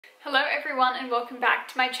Hello everyone and welcome back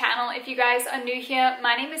to my channel. If you guys are new here,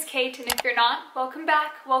 my name is Kate, and if you're not, welcome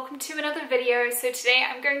back. Welcome to another video. So today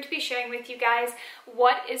I'm going to be sharing with you guys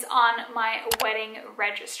what is on my wedding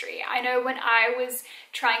registry. I know when I was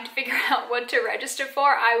trying to figure out what to register for,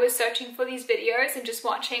 I was searching for these videos and just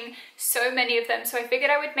watching so many of them. So I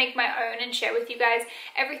figured I would make my own and share with you guys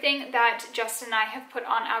everything that Justin and I have put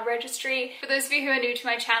on our registry. For those of you who are new to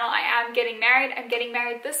my channel, I am getting married. I'm getting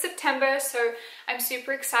married this September, so I'm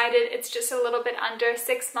super excited. It's just a little bit under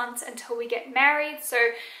 6 months until we get married. So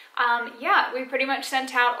yeah, we pretty much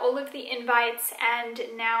sent out all of the invites, and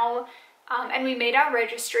now and we made our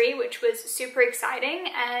registry, which was super exciting.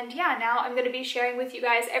 And yeah, now I'm going to be sharing with you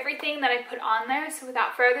guys everything that I put on there. So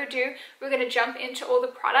without further ado, we're going to jump into all the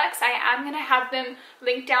products. I am going to have them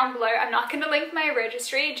linked down below. I'm not going to link my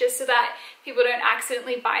registry just so that people don't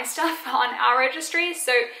accidentally buy stuff on our registry.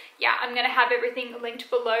 So yeah, I'm going to have everything linked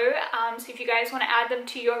below. So if you guys want to add them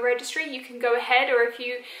to your registry, you can go ahead, or if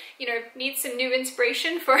you need some new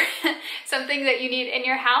inspiration for something that you need in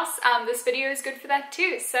your house, this video is good for that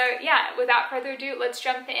too. So yeah, without further ado, let's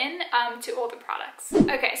jump in to all the products.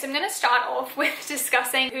 Okay, so I'm going to start off with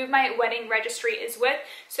discussing who my wedding registry is with.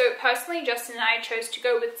 So personally, Justin and I chose to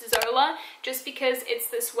go with Zola just because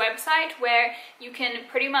it's this website where you can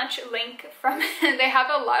pretty much link from, they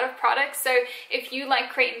have a lot of products. So if you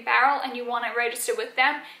like Crate & Barrel and you want to register with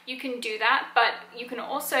them, you can do that, but you can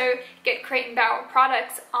also get Crate & Barrel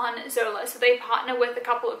products on Zola. So they partner with a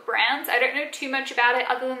couple of brands. I don't know too much about it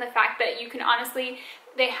other than the fact that you can honestly,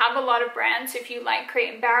 they have a lot of brands. So if you like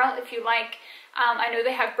Crate & Barrel, if you like, I know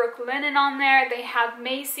they have Brooklinen on there, they have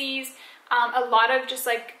Macy's, a lot of just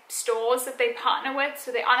like stores that they partner with.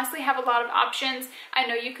 So they honestly have a lot of options. I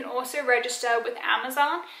know you can also register with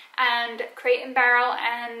Amazon and Crate & Barrel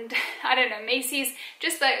and I don't know, Macy's,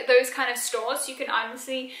 just like those kind of stores. You can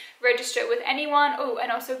honestly register with anyone. Oh,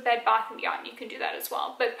 and also Bed Bath & Beyond, you can do that as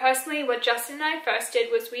well. But personally, what Justin and I first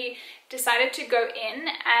did was we decided to go in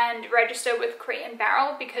and register with Crate &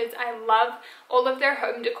 Barrel because I love all of their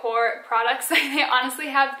home decor products. They honestly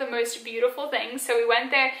have the most beautiful things. So we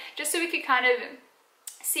went there just so we could kind of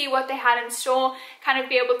see what they had in store, kind of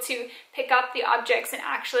be able to pick up the objects and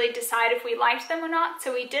actually decide if we liked them or not.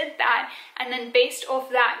 So we did that, and then based off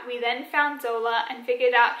that, we then found Zola and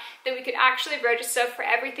figured out that we could actually register for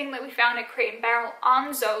everything that we found at Crate & Barrel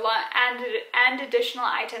on Zola and additional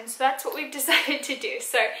items. So that's what we've decided to do.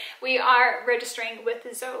 So we are registering with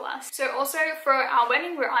Zola. So also for our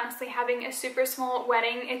wedding, we're honestly having a super small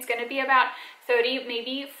wedding. It's going to be about 30,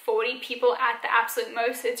 maybe 40 people at the absolute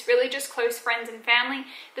most. It's really just close friends and family.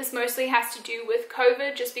 This mostly has to do with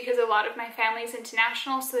COVID, just because a lot of my family is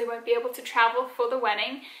international, so they won't be able to travel for the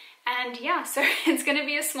wedding. And yeah, so it's going to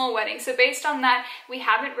be a small wedding. So based on that, we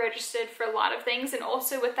haven't registered for a lot of things. And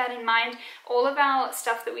also with that in mind, all of our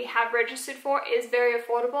stuff that we have registered for is very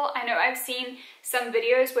affordable. I know I've seen some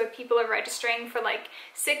videos where people are registering for like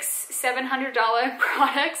 $600–700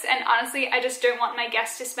 products. And honestly, I just don't want my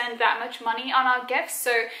guests to spend that much money on our gifts.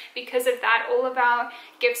 So because of that, all of our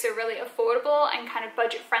gifts are really affordable and kind of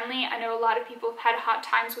budget friendly. I know a lot of people have had hard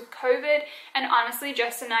times with COVID. And honestly,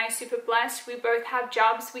 Justin and I are super blessed. We both have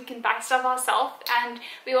jobs. We can buy stuff ourselves, and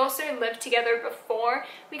we also lived together before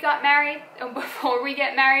we got married, or before we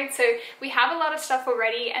get married, so we have a lot of stuff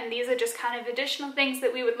already, and these are just kind of additional things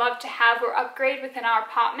that we would love to have or upgrade within our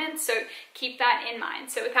apartment. So keep that in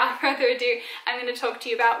mind. So without further ado, I'm going to talk to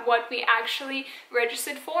you about what we actually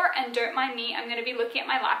registered for, and don't mind me, I'm going to be looking at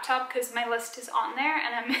my laptop because my list is on there,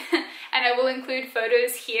 and and I will include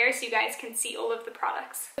photos here so you guys can see all of the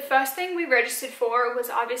products. The first thing we registered for was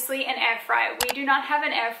obviously an air fryer. We do not have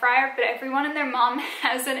an air fryer, but everyone and their mom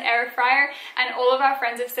has an air fryer, and all of our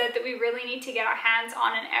friends have said that we really need to get our hands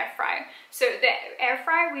on an air fryer. So the air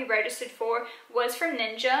fryer we registered for was from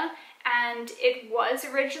Ninja, and it was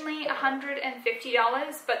originally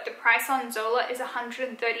 $150, but the price on Zola is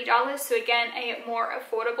 $130, so again, a more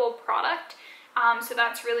affordable product. So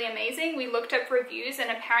that's really amazing. We looked up reviews, and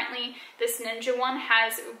apparently this Ninja one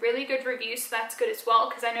has really good reviews, so that's good as well,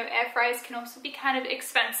 because I know air fryers can also be kind of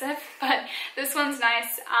expensive, but this one's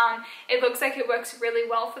nice. It looks like it works really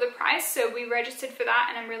well for the price, so we registered for that,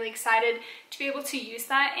 and I'm really excited to be able to use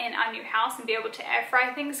that in our new house and be able to air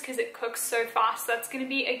fry things because it cooks so fast. That's going to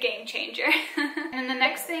be a game changer. And then the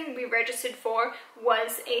next thing we registered for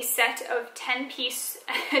was a set of 10-piece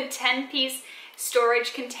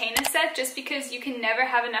storage container set, just because you can never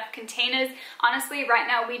have enough containers. Honestly, right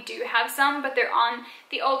now we do have some, but they're on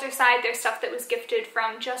the older side. They're stuff that was gifted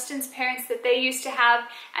from Justin's parents that they used to have,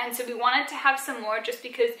 and so we wanted to have some more just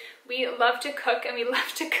because we love to cook, and we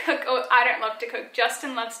love to cook. Oh, I don't love to cook.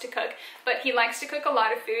 Justin loves to cook, but he likes to cook a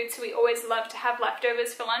lot of food, so we always love to have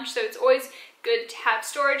leftovers for lunch. So it's always good to have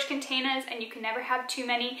storage containers, and you can never have too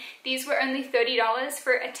many. These were only $30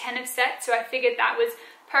 for a 10 of set, so I figured that was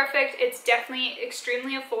perfect. It's definitely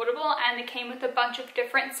extremely affordable, and it came with a bunch of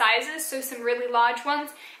different sizes, so some really large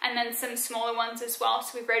ones and then some smaller ones as well.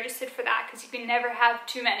 So we registered for that because you can never have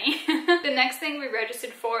too many. The next thing we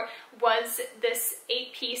registered for was this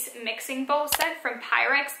 8-piece mixing bowl set from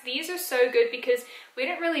Pyrex. These are so good because we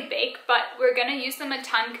don't really bake, but we're gonna use them a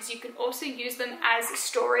ton because you can also use them as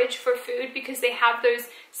storage for food because they have those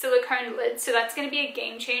silicone lids. So that's gonna be a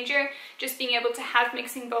game changer, just being able to have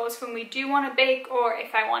mixing bowls when we do wanna bake, or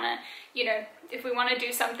if I wanna, you know, if we want to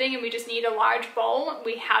do something and we just need a large bowl,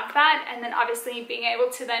 we have that. And then obviously being able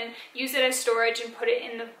to then use it as storage and put it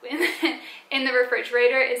in the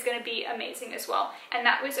refrigerator is going to be amazing as well. And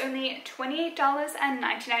that was only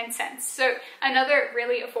 $28.99. So another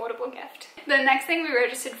really affordable gift. The next thing we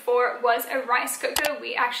registered for was a rice cooker.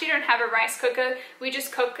 We actually don't have a rice cooker. We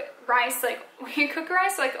just cook rice, like we cook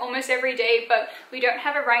rice like almost every day, but we don't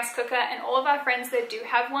have a rice cooker, and all of our friends that do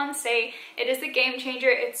have one say it is a game changer.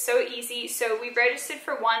 It's so easy. So we registered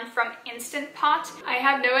for one from Instant Pot. I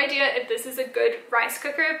have no idea if this is a good rice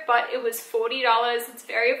cooker, but it was $40. It's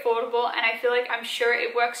very affordable, and I feel like I'm sure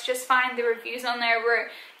it works just fine. The reviews on there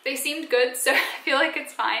they seemed good, so I feel like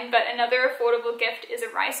it's fine. But another affordable gift is a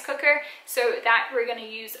rice cooker, so that we're gonna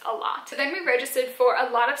use a lot. So then we registered for a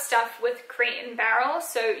lot of stuff with Crate and Barrel,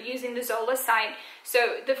 so using the Zola site.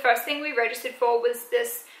 So the first thing we registered for was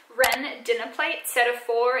this Wren dinner plate set of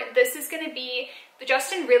 4. This is gonna be,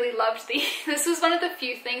 Justin really loved these. This was one of the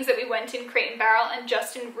few things that we went in Crate and Barrel and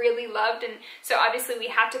Justin really loved, and so obviously we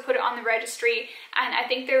had to put it on the registry, and I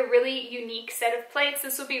think they're a really unique set of plates.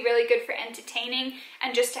 This will be really good for entertaining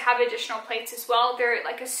and just to have additional plates as well. They're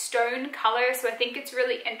like a stone color, so I think it's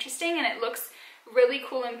really interesting and it looks really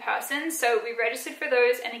cool in person. So we registered for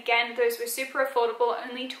those, and again, those were super affordable,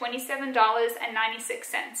 only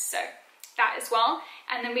 $27.96. So that as well.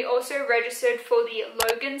 And then we also registered for the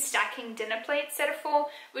Logan stacking dinner plate set of 4,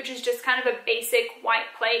 which is just kind of a basic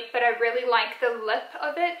white plate, but I really like the lip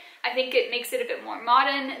of it. I think it makes it a bit more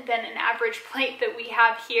modern than an average plate that we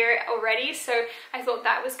have here already, so I thought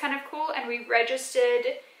that was kind of cool. And we registered,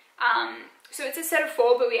 so it's a set of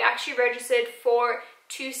 4, but we actually registered for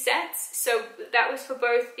 2 sets, so that was for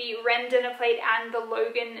both the Wren dinner plate and the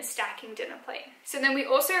Logan stacking dinner plate. So then we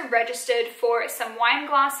also registered for some wine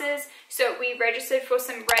glasses. So we registered for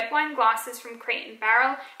some red wine glasses from Crate and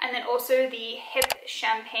Barrel, and then also the hip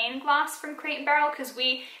champagne glass from Crate and Barrel, because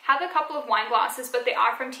we have a couple of wine glasses, but they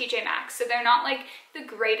are from TJ Maxx, so they're not like the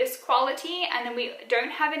greatest quality, and then we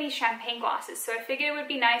don't have any champagne glasses, so I figured it would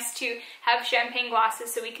be nice to have champagne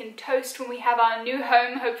glasses so we can toast when we have our new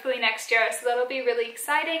home, hopefully next year, so that'll be really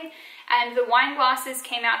exciting. And the wine glasses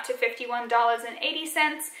came out to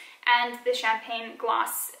 $51.80, and the champagne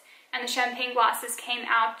glasses came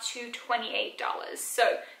out to $28. So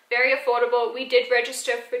very affordable. We did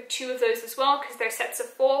register for 2 of those as well because they're sets of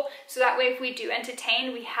 4, so that way if we do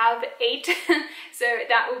entertain, we have 8, so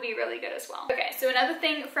that will be really good as well. Okay, so another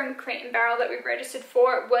thing from Crate and Barrel that we registered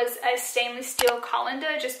for was a stainless steel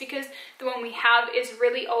colander, just because the one we have is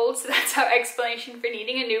really old, so that's our explanation for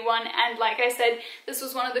needing a new one. And like I said, this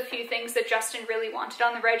was one of the few things that Justin really wanted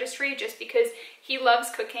on the registry, just because he loves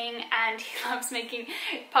cooking and he loves making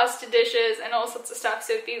pasta dishes and all sorts of stuff,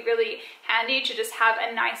 so it'd be really handy to just have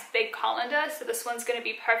a nice big colander. So this one's going to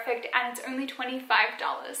be perfect, and it's only $25.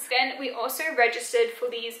 Then we also registered for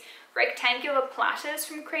these rectangular platters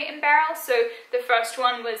from Crate and Barrel. So the first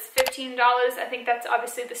one was $15. I think that's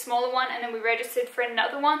obviously the smaller one, and then we registered for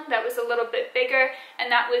another one that was a little bit bigger,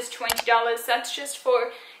 and that was $20. That's just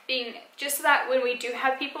for being, just so that when we do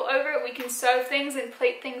have people over, we can serve things and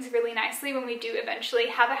plate things really nicely when we do eventually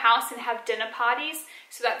have a house and have dinner parties.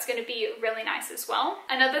 So that's going to be really nice as well.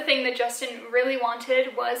 Another thing that Justin really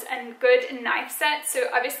wanted was a good knife set. So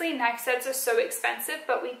obviously knife sets are so expensive,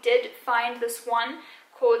 but we did find this one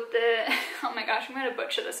called the, oh my gosh, I'm going to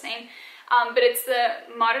butcher this name, but it's the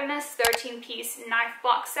Modernist 13-piece knife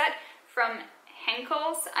block set from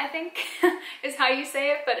Henkel's, I think is how you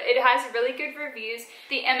say it, but it has really good reviews.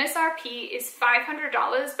 The MSRP is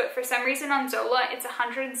 $500, but for some reason on Zola it's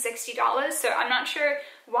 $160, so I'm not sure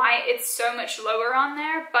why it's so much lower on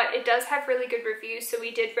there, but it does have really good reviews, so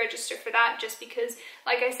we did register for that just because,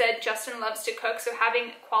 like I said, Justin loves to cook, so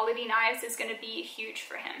having quality knives is going to be huge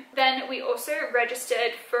for him. Then we also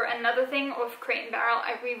registered for another thing of Crate & Barrel.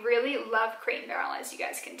 We really love Crate & Barrel, as you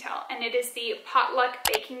guys can tell, and it is the potluck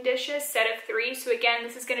baking dishes set of 3. So again,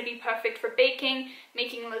 this is going to be perfect for baking,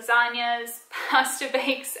 making lasagnas, pasta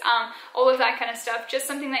bakes, all of that kind of stuff. Just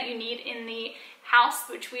something that you need in the house,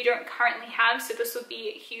 which we don't currently have, so this would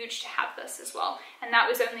be huge to have this as well, and that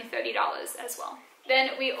was only $30 as well. Then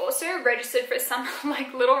we also registered for some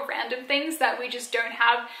like little random things that we just don't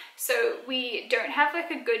have. So we don't have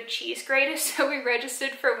like a good cheese grater, so we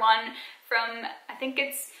registered for one from, I think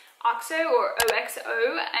it's OXO or OXO,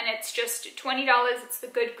 and it's just $20. It's the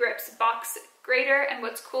Good Grips box grater, and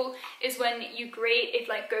what's cool is when you grate, it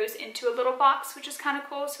like goes into a little box, which is kind of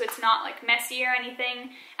cool, so it's not like messy or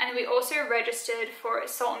anything. And we also registered for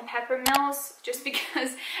salt and pepper mills just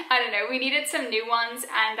because, I don't know, we needed some new ones,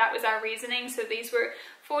 and that was our reasoning. So these were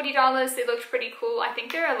 $40. They looked pretty cool. I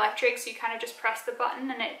think they're electric, so you kind of just press the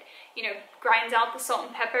button and it, you know, grinds out the salt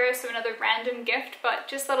and pepper. So another random gift, but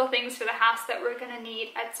just little things for the house that we're gonna need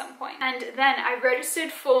at some point. And then I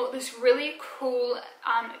registered for this really cool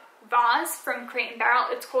vase from Crate & Barrel.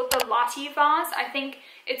 It's called the Lottie vase. I think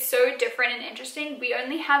it's so different and interesting. We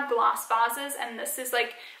only have glass vases, and this is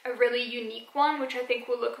like a really unique one, which I think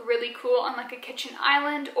will look really cool on like a kitchen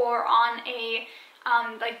island or on a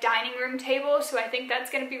like dining room table. So I think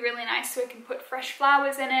that's going to be really nice, so I can put fresh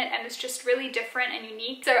flowers in it, and it's just really different and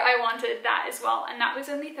unique. So I wanted that as well, and that was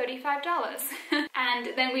only $35.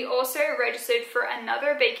 And then we also registered for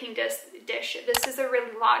another baking dish. This is a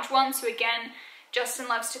really large one, so again, Justin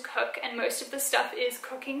loves to cook, and most of the stuff is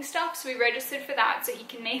cooking stuff, so we registered for that so he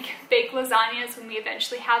can make big lasagnas when we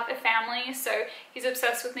eventually have a family. So he's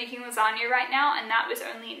obsessed with making lasagna right now, and that was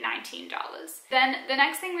only $19. Then the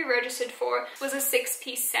next thing we registered for was a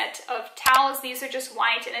 6-piece set of towels. These are just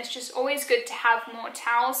white, and it's just always good to have more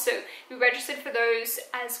towels, so we registered for those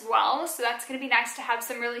as well. So that's going to be nice to have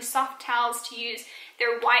some really soft towels to use.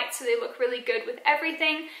 They're white, so they look really good with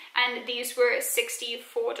everything, and these were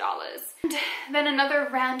 $64. And then another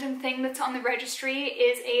random thing that's on the registry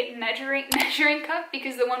is a measuring cup,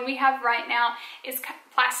 because the one we have right now is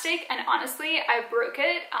plastic, and honestly, I broke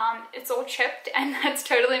it. It's all chipped, and that's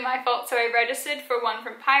totally my fault, so I registered for one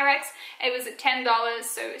from Pyrex. It was at $10,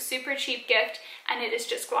 so super cheap gift, and it is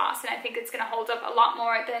just glass, and I think it's going to hold up a lot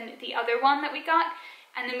more than the other one that we got.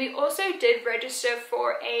 And then we also did register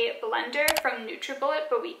for a blender from NutriBullet,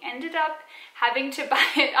 but we ended up having to buy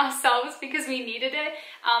it ourselves because we needed it.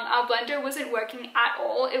 Our blender wasn't working at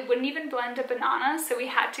all. It wouldn't even blend a banana, so we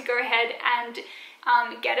had to go ahead and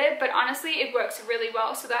get it. But honestly, it works really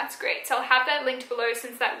well, so that's great. So I'll have that linked below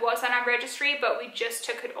since that was on our registry, but we just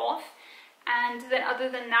took it off. And then other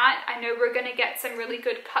than that, I know we're going to get some really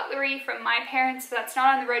good cutlery from my parents. So that's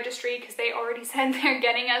not on the registry because they already said they're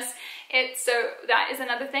getting us it. So that is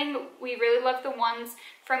another thing. We really love the ones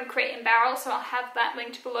from Crate & Barrel, so I'll have that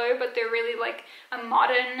linked below, but they're really like a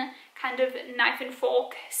modern kind of knife and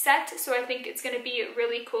fork set. So I think it's going to be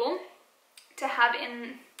really cool to have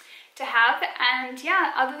and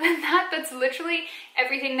yeah, other than that, that's literally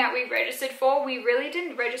everything that we registered for. We really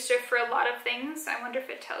didn't register for a lot of things. I wonder if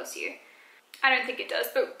it tells you. I don't think it does,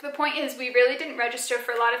 but the point is we really didn't register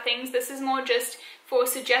for a lot of things. This is more just for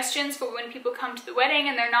suggestions for when people come to the wedding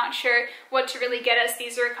and they're not sure what to really get us.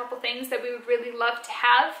 These are a couple things that we would really love to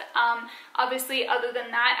have. Obviously, other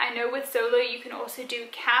than that, I know with Zola you can also do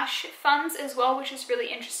cash funds as well, which is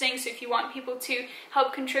really interesting. So if you want people to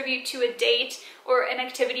help contribute to a date or an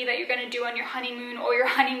activity that you're going to do on your honeymoon or your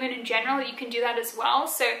honeymoon in general, you can do that as well.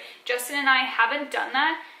 So Justin and I haven't done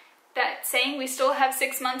that. That saying we still have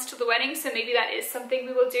 6 months to the wedding, so maybe that is something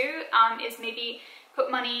we will do, is maybe put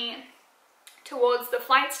money towards the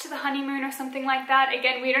flights to the honeymoon or something like that.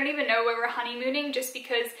 Again, we don't even know where we're honeymooning just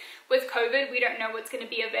because with COVID, we don't know what's going to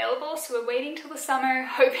be available. So we're waiting till the summer,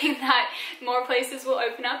 hoping that more places will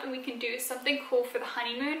open up and we can do something cool for the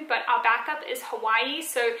honeymoon. But our backup is Hawaii,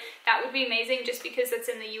 so that would be amazing just because it's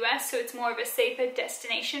in the US, so it's more of a safer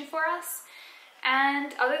destination for us.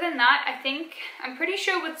 And other than that, I'm pretty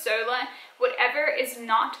sure with Zola, whatever is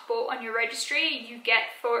not bought on your registry, you get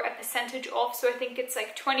for a percentage off. So I think it's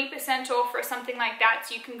like 20% off or something like that.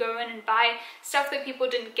 So you can go in and buy stuff that people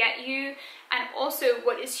didn't get you. And also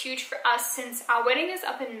what is huge for us, since our wedding is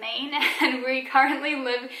up in Maine and we currently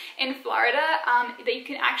live in Florida, that you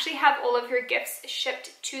can actually have all of your gifts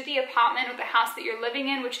shipped to the apartment or the house that you're living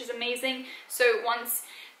in, which is amazing. So once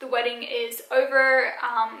the wedding is over,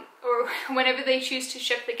 or whenever they choose to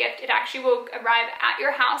ship the gift, it actually will arrive at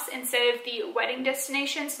your house instead of the wedding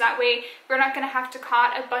destination. So that way we're not going to have to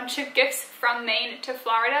cart a bunch of gifts from Maine to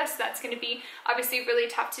Florida. So that's going to be obviously really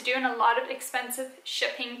tough to do and a lot of expensive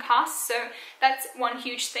shipping costs. So that's one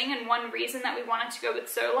huge thing and one reason that we wanted to go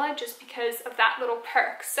with Zola, just because of that little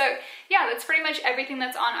perk. So yeah, that's pretty much everything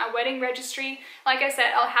that's on our wedding registry. Like I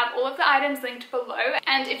said, I'll have all of the items linked below.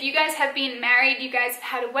 And if you guys have been married, you guys have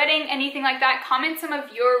had a wedding, anything like that, comment some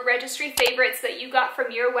of your registry favorites that you got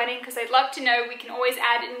from your wedding, because I'd love to know. We can always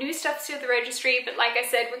add new stuff to the registry, but like I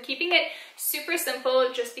said, we're keeping it super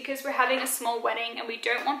simple just because we're having a small wedding and we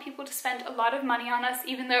don't want people to spend a lot of money on us,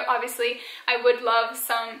 even though obviously I would love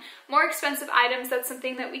some more expensive items. That's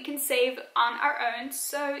something that we can save on our own.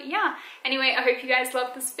 So yeah, anyway, I hope you guys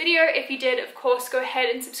loved this video. If you did, of course, go ahead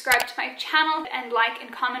and subscribe to my channel and like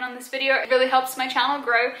and comment on this video. It really helps my channel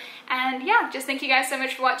grow. And yeah, just thank you guys so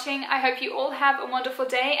much for watching. I hope you all have a wonderful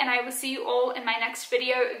day and I will see you all in my next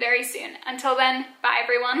video very soon. Until then, bye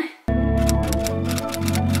everyone.